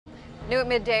New at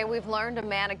midday, we've learned a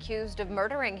man accused of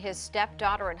murdering his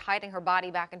stepdaughter and hiding her body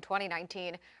back in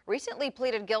 2019 recently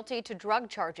pleaded guilty to drug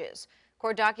charges.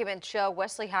 Court documents show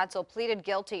Wesley Hadsell pleaded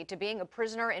guilty to being a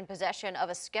prisoner in possession of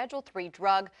a Schedule III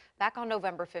drug back on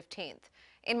November 15th.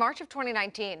 In March of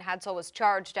 2019, Hadsell was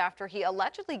charged after he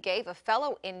allegedly gave a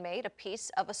fellow inmate a piece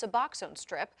of a Suboxone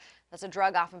strip. That's a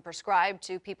drug often prescribed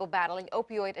to people battling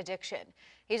opioid addiction.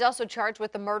 He's also charged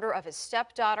with the murder of his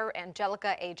stepdaughter,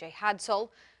 Angelica A.J. Hadsell.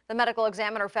 The medical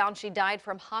examiner found she died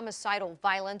from homicidal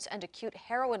violence and acute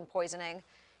heroin poisoning.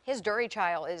 His jury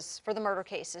trial for the murder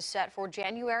case is set for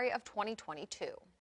January of 2022.